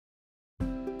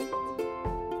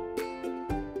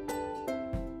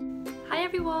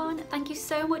everyone, thank you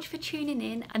so much for tuning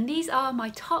in, and these are my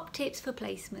top tips for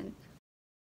placement.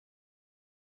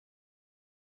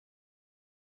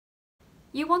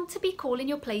 You want to be calling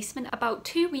your placement about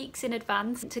 2 weeks in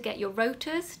advance to get your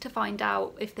rotas, to find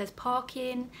out if there's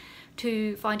parking,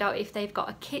 to find out if they've got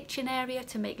a kitchen area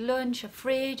to make lunch, a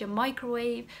fridge, a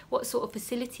microwave, what sort of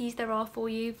facilities there are for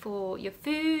you for your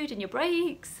food and your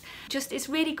breaks. It's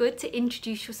really good to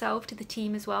introduce yourself to the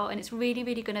team as well, and it's really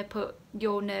going to put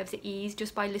your nerves at ease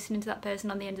just by listening to that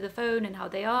person on the end of the phone and how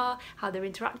they are, how they're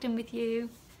interacting with you.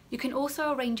 You can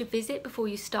also arrange a visit before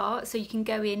you start, so you can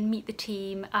go in, meet the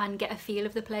team and get a feel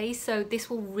of the place. So this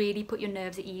will really put your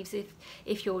nerves at ease.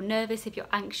 If you're nervous, if you're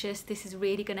anxious, this is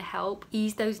really going to help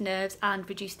ease those nerves and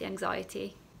reduce the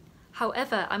anxiety.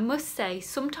 However, I must say,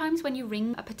 sometimes when you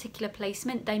ring a particular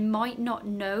placement, they might not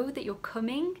know that you're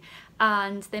coming,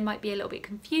 and they might be a little bit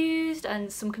confused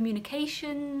and some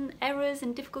communication errors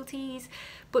and difficulties,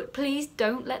 but please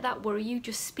don't let that worry you.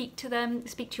 Just speak to them,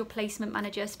 speak to your placement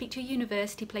manager, speak to your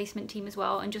university placement team as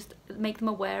well, and just make them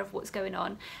aware of what's going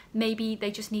on. Maybe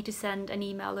they just need to send an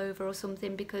email over or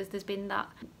something because there's been that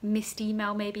missed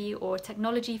email maybe, or a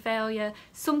technology failure.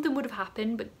 Something would have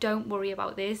happened, but don't worry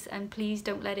about this, and please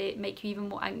don't let it make you even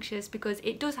more anxious, because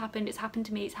it does happen. It's happened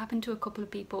to me, it's happened to a couple of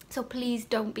people. So please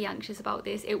don't be anxious about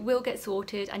this. It will get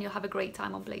sorted and you'll have a great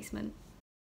time on placement.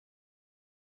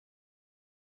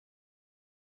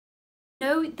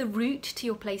 Know the route to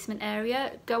your placement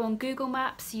area. Go on Google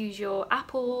Maps, use your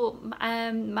Apple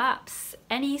Maps,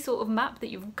 any sort of map that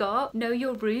you've got. Know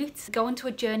your route. Go onto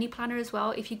a journey planner as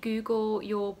well. If you Google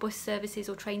your bus services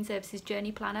or train services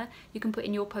journey planner, you can put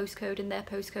in your postcode and their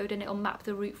postcode and it'll map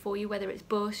the route for you, whether it's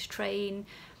bus, train,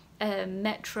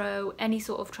 metro, any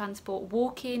sort of transport,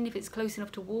 walking if it's close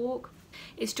enough to walk.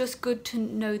 It's just good to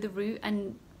know the route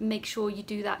and make sure you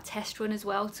do that test run as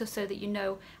well, so that you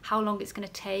know how long it's going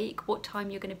to take, what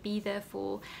time you're going to be there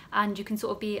for, and you can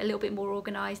sort of be a little bit more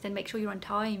organised and make sure you're on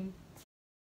time.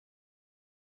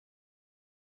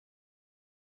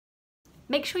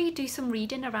 Make sure you do some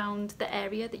reading around the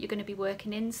area that you're going to be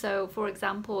working in. So for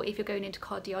example, if you're going into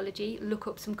cardiology, look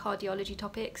up some cardiology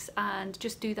topics and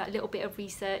just do that little bit of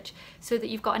research so that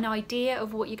you've got an idea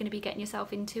of what you're going to be getting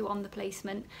yourself into on the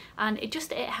placement. And it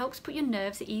helps put your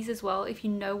nerves at ease as well if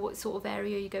you know what sort of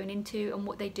area you're going into and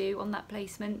what they do on that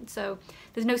placement. So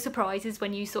there's no surprises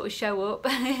when you sort of show up.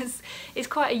 It's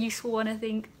quite a useful one, I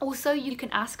think. Also, you can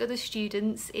ask other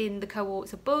students in the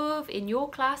cohorts above, in your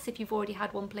class, if you've already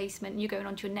had one placement and you're going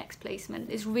on to your next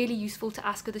placement. It's really useful to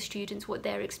ask other students what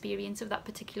their experience of that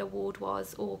particular ward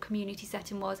was or community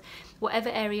setting was. Whatever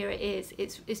area it is,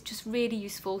 it's just really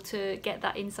useful to get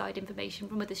that inside information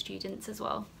from other students as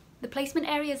well. The placement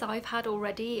areas I've had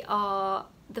already are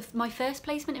my first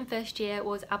placement in first year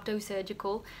was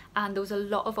abdo-surgical, and there was a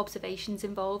lot of observations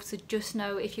involved. So just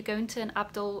know, if you're going to an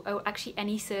abdo, or actually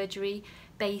any surgery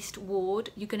based ward,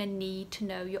 you're going to need to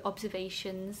know your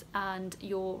observations and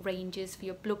your ranges for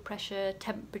your blood pressure,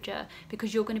 temperature,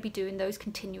 because you're going to be doing those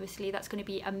continuously. That's going to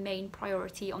be a main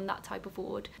priority on that type of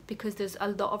ward, because there's a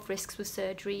lot of risks with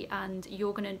surgery and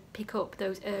you're going to pick up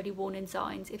those early warning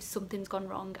signs if something's gone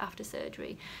wrong after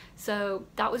surgery. So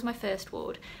that was my first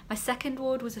ward. My second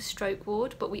ward was a stroke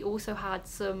ward, but we also had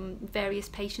some various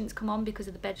patients come on because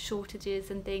of the bed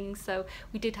shortages and things, so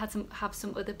we did have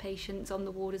some other patients on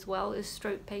the ward as well as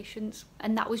stroke patients,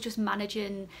 and that was just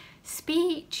managing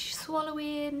speech,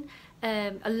 swallowing,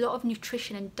 a lot of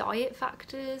nutrition and diet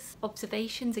factors,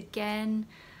 observations again.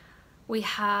 We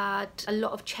had a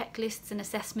lot of checklists and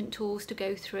assessment tools to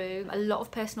go through, a lot of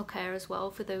personal care as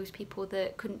well for those people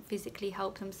that couldn't physically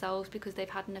help themselves because they've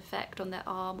had an effect on their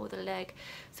arm or their leg.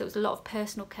 So it was a lot of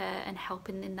personal care and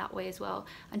helping in that way as well,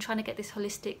 and trying to get this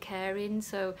holistic care in,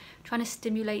 so trying to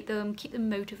stimulate them, keep them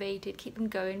motivated, keep them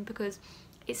going, because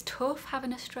it's tough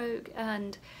having a stroke,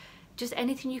 and just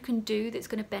anything you can do that's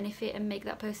going to benefit and make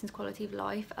that person's quality of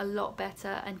life a lot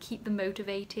better and keep them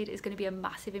motivated is going to be a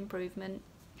massive improvement.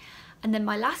 And then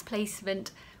my last placement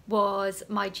was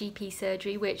my GP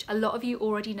surgery, which a lot of you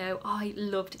already know. I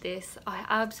loved this. I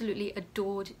absolutely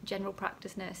adored general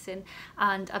practice nursing,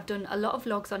 and I've done a lot of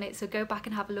vlogs on it, so go back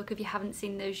and have a look if you haven't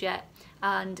seen those yet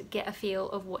and get a feel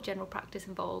of what general practice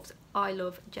involves. I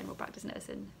love general practice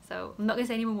nursing, so I'm not going to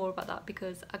say any more about that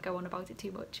because I go on about it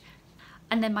too much.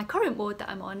 And then my current ward that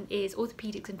I'm on is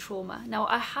orthopaedics and trauma. Now,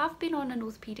 I have been on an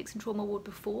orthopaedics and trauma ward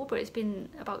before, but it's been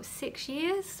about 6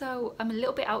 years, so I'm a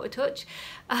little bit out of touch.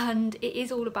 And it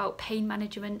is all about pain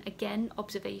management, again,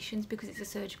 observations, because it's a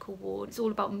surgical ward. It's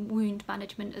all about wound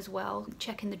management as well,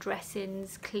 checking the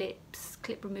dressings, clip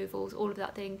removals, all of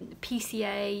that thing.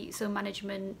 PCA, so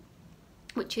management,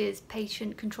 which is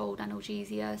patient-controlled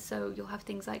analgesia. So you'll have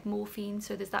things like morphine,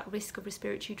 so there's that risk of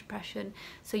respiratory depression.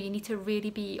 So you need to really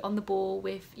be on the ball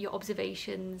with your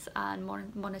observations and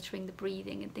monitoring the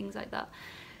breathing and things like that.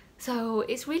 So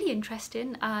it's really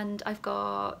interesting, and I've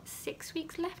got 6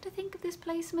 weeks left, I think, of this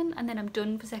placement, and then I'm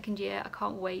done for second year. I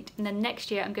can't wait. And then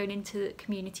next year I'm going into the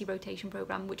community rotation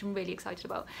programme, which I'm really excited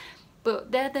about.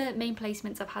 But they're the main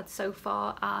placements I've had so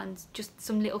far, and just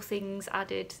some little things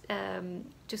added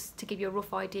just to give you a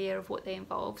rough idea of what they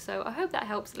involve. So I hope that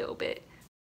helps a little bit.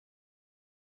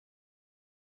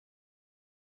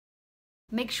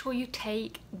 Make sure you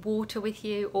take water with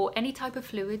you, or any type of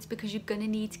fluids, because you're going to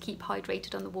need to keep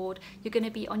hydrated on the ward. You're going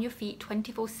to be on your feet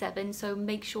 24/7, so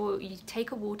make sure you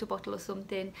take a water bottle or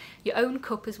something. Your own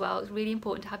cup as well. It's really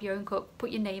important to have your own cup.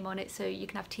 Put your name on it so you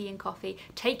can have tea and coffee.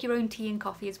 Take your own tea and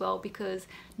coffee as well, because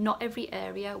not every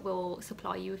area will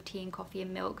supply you with tea and coffee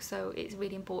and milk, so it's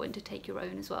really important to take your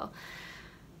own as well.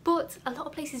 But a lot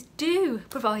of places do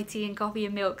provide tea and coffee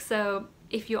and milk, so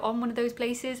if you're on one of those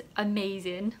places,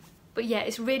 amazing. But yeah,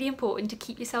 it's really important to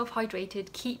keep yourself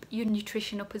hydrated, keep your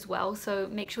nutrition up as well. So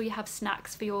make sure you have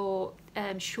snacks for your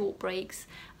short breaks,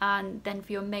 and then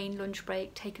for your main lunch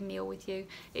break, take a meal with you.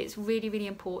 It's really, really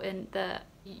important that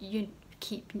you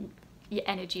keep your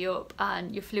energy up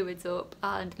and your fluids up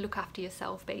and look after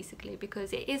yourself, basically,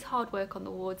 because it is hard work on the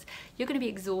wards. You're going to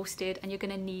be exhausted and you're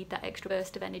going to need that extra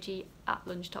burst of energy at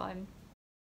lunchtime.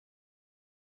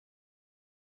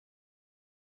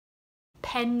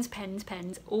 Pens, pens,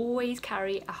 pens. Always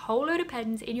carry a whole load of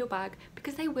pens in your bag,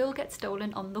 because they will get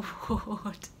stolen on the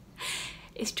ward.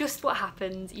 It's just what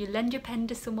happens. You lend your pen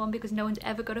to someone because no one's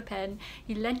ever got a pen.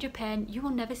 You lend your pen, you will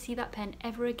never see that pen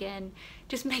ever again.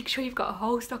 Just make sure you've got a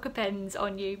whole stock of pens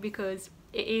on you, because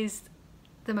it is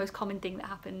the most common thing that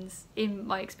happens in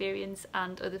my experience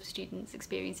and other students'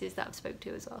 experiences that I've spoke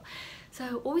to as well.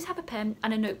 So always have a pen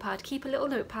and a notepad. Keep a little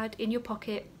notepad in your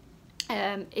pocket.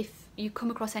 If you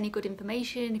come across any good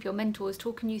information, if your mentor is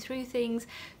talking you through things,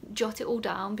 jot it all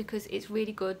down, because it's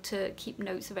really good to keep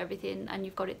notes of everything, and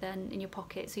you've got it then in your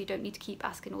pocket, so you don't need to keep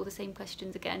asking all the same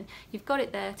questions again. You've got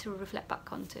it there to reflect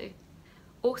back onto.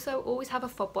 Also, always have a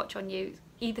fob watch on you,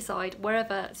 either side,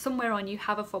 wherever, somewhere on you,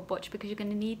 have a fob watch, because you're going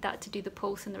to need that to do the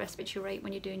pulse and the respiratory rate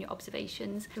when you're doing your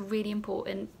observations. It's really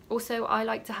important. Also, I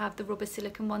like to have the rubber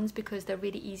silicone ones because they're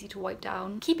really easy to wipe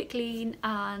down. Keep it clean,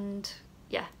 and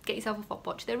yeah, get yourself a fob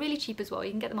watch. They're really cheap as well.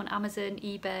 You can get them on Amazon,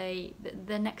 eBay.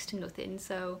 They're next to nothing,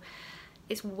 so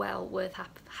it's well worth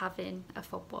having a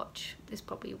fob watch. It's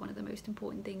probably one of the most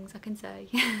important things I can say.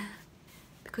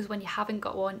 Because when you haven't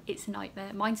got one, it's a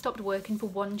nightmare. Mine stopped working for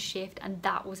one shift, and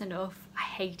that was enough. I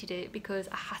hated it because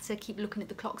I had to keep looking at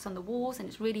the clocks on the walls, and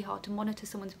it's really hard to monitor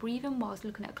someone's breathing whilst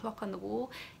looking at a clock on the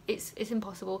wall. It's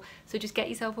impossible. So just get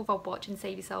yourself a fob watch and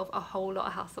save yourself a whole lot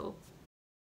of hassle.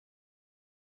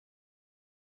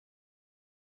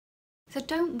 So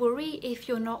don't worry if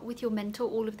you're not with your mentor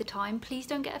all of the time. Please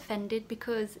don't get offended,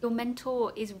 because your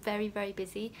mentor is very, very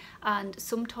busy, and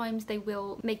sometimes they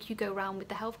will make you go around with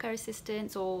the healthcare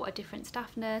assistants or a different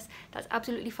staff nurse. That's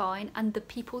absolutely fine, and the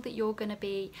people that you're going to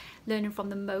be learning from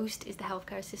the most is the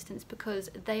healthcare assistants, because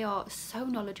they are so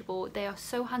knowledgeable, they are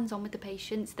so hands-on with the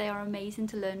patients, they are amazing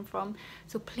to learn from.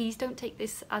 So please don't take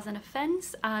this as an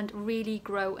offence, and really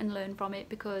grow and learn from it,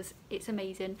 because it's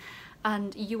amazing.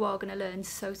 And you are going to learn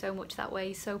so much that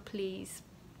way. So please,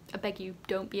 I beg you,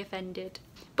 don't be offended.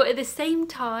 But at the same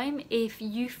time, if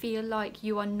you feel like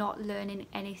you are not learning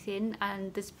anything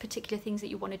and there's particular things that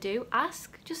you want to do,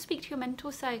 ask. Just speak to your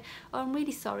mentor. Say, oh, I'm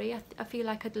really sorry, I feel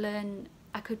like I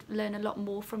could learn a lot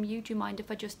more from you. Do you mind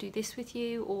if I just do this with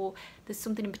you? Or there's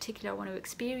something in particular I want to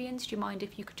experience. Do you mind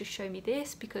if you could just show me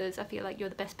this, because I feel like you're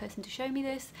the best person to show me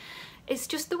this? It's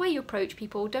just the way you approach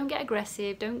people. Don't get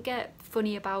aggressive, don't get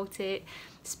funny about it.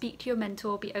 Speak to your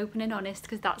mentor, be open and honest,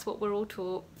 because that's what we're all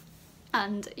taught,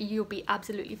 and you'll be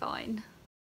absolutely fine.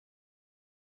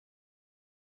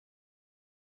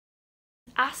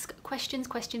 Ask questions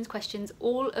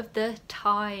all of the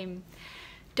time.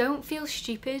 Don't feel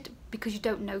stupid because you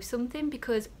don't know something,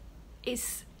 because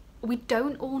we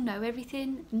don't all know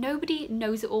everything. Nobody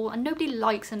knows it all, and nobody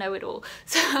likes to know it all.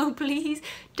 So please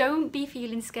don't be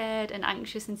feeling scared and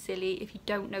anxious and silly if you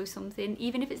don't know something,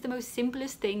 even if it's the most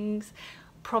simplest things.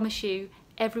 Promise you,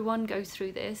 everyone goes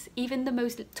through this. Even the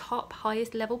most top,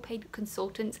 highest level paid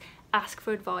consultants ask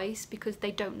for advice because they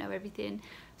don't know everything.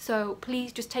 So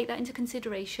please just take that into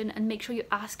consideration and make sure you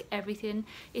ask everything.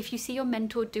 If you see your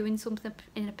mentor doing something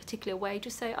in a particular way,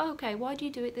 just say, oh, okay, why do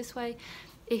you do it this way?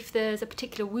 if there's a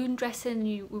particular wound dressing and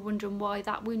you were wondering why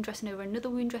that wound dressing over another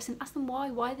wound dressing, ask them why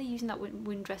are they using that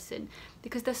wound dressing,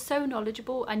 because they're so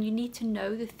knowledgeable, and you need to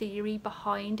know the theory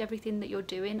behind everything that you're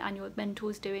doing and your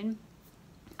mentor's doing.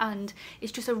 And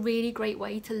it's just a really great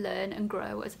way to learn and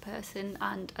grow as a person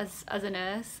and as a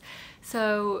nurse.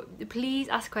 So please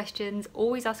ask questions,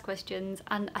 always ask questions.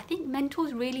 And I think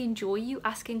mentors really enjoy you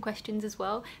asking questions as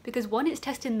well, because one, it's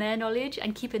testing their knowledge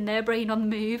and keeping their brain on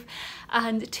the move,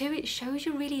 and two, it shows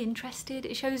you're really interested.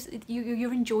 It shows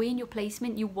you're enjoying your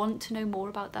placement. You want to know more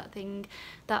about that thing,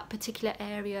 that particular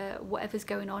area, whatever's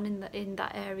going on in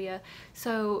that area.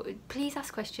 So please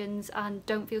ask questions and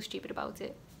don't feel stupid about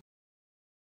it.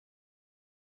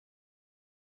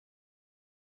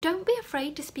 Don't be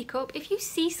afraid to speak up. If you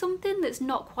see something that's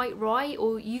not quite right,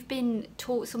 or you've been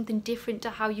taught something different to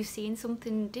how you're seeing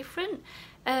something different,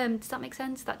 does that make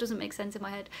sense? That doesn't make sense in my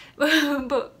head.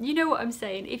 But you know what I'm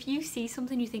saying. If you see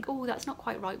something you think, oh, that's not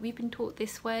quite right, we've been taught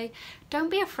this way, don't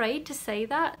be afraid to say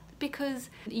that, because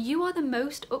you are the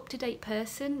most up-to-date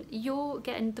person. You're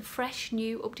getting the fresh,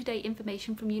 new, up-to-date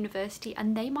information from university,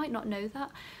 and they might not know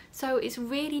that. So it's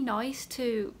really nice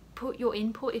to put your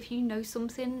input if you know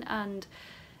something, and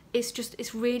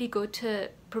it's really good to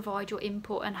provide your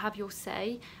input and have your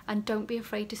say, and don't be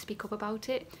afraid to speak up about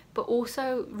it. But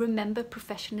also remember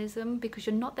professionalism, because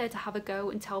you're not there to have a go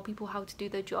and tell people how to do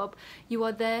their job. You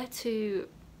are there to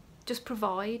just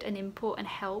provide an input and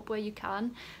help where you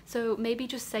can. So maybe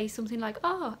just say something like,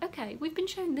 oh, okay, we've been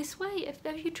shown this way,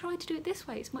 if you try to do it this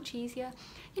way, it's much easier.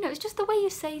 You know, it's just the way you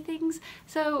say things.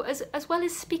 So as well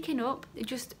as speaking up,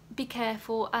 just be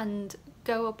careful and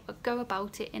go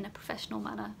about it in a professional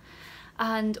manner.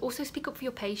 And also speak up for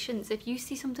your patients. If you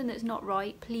see something that's not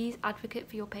right, please advocate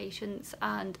for your patients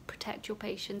and protect your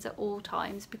patients at all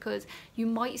times, because you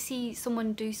might see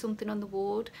someone do something on the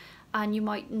ward and you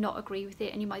might not agree with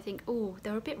it, and you might think, oh,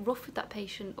 they're a bit rough with that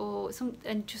patient,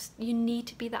 and just, you need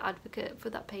to be that advocate for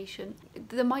that patient.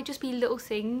 There might just be little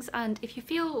things, and if you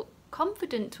feel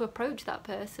confident to approach that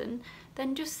person,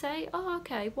 then just say, oh,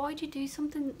 okay, why'd you do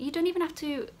something? You don't even have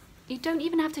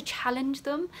to challenge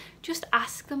them. Just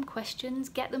ask them questions,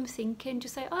 get them thinking.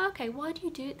 Just say, oh, okay, why do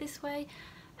you do it this way?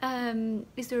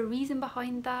 Is there a reason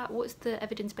behind that? What's the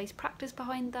evidence-based practice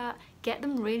behind that? Get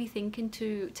them really thinking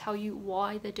to tell you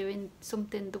why they're doing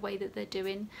something the way that they're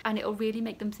doing, and it'll really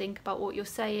make them think about what you're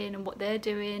saying and what they're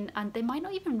doing, and they might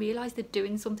not even realise they're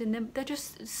doing something. They're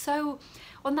just so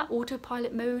on that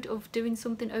autopilot mode of doing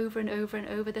something over and over and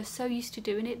over. They're so used to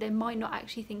doing it, they might not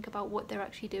actually think about what they're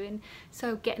actually doing.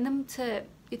 So getting them to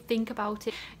think about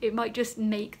it, it might just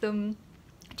make them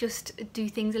just do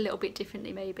things a little bit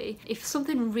differently maybe. If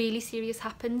something really serious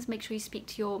happens, make sure you speak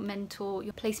to your mentor,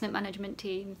 your placement management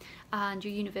team, and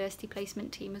your university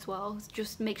placement team as well.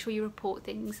 Just make sure you report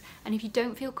things. And if you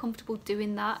don't feel comfortable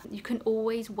doing that, you can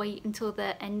always wait until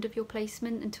the end of your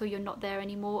placement, until you're not there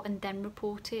anymore, and then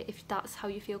report it if that's how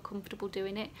you feel comfortable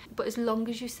doing it. But as long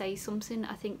as you say something,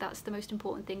 I think that's the most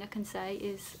important thing I can say,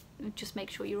 is just make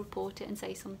sure you report it and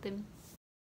say something.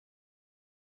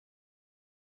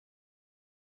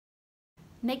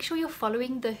 Make sure you're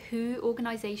following the WHO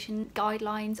organisation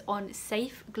guidelines on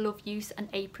safe glove use and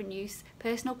apron use,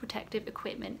 personal protective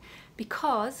equipment,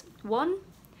 because one,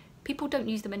 people don't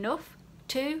use them enough.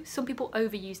 Two, some people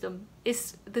overuse them.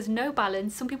 There's no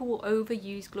balance. Some people will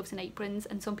overuse gloves and aprons,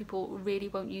 and some people really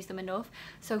won't use them enough.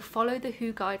 So follow the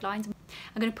WHO guidelines.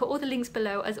 I'm going to put all the links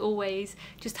below as always.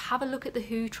 Just have a look at the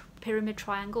WHO pyramid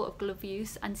triangle of glove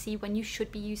use and see when you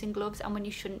should be using gloves and when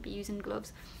you shouldn't be using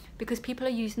gloves, because people are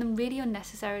using them really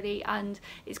unnecessarily, and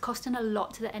it's costing a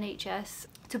lot to the NHS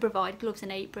to provide gloves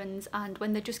and aprons, and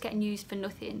when they're just getting used for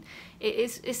nothing,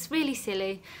 it's really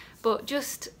silly. But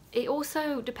just, it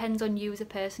also depends on you as a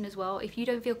person as well. If you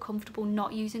don't feel comfortable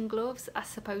not using gloves, I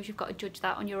suppose you've got to judge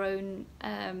that on your own,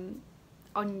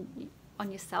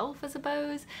 on yourself, I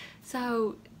suppose.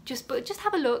 So just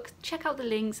have a look, check out the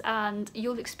links, and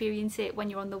you'll experience it when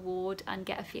you're on the ward and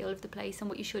get a feel of the place and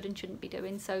what you should and shouldn't be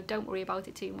doing. So don't worry about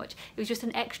it too much. It was just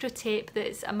an extra tip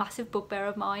that's a massive bugbear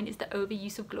of mine, is the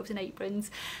overuse of gloves and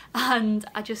aprons, and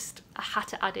I had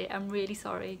to add it. I'm really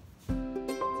sorry.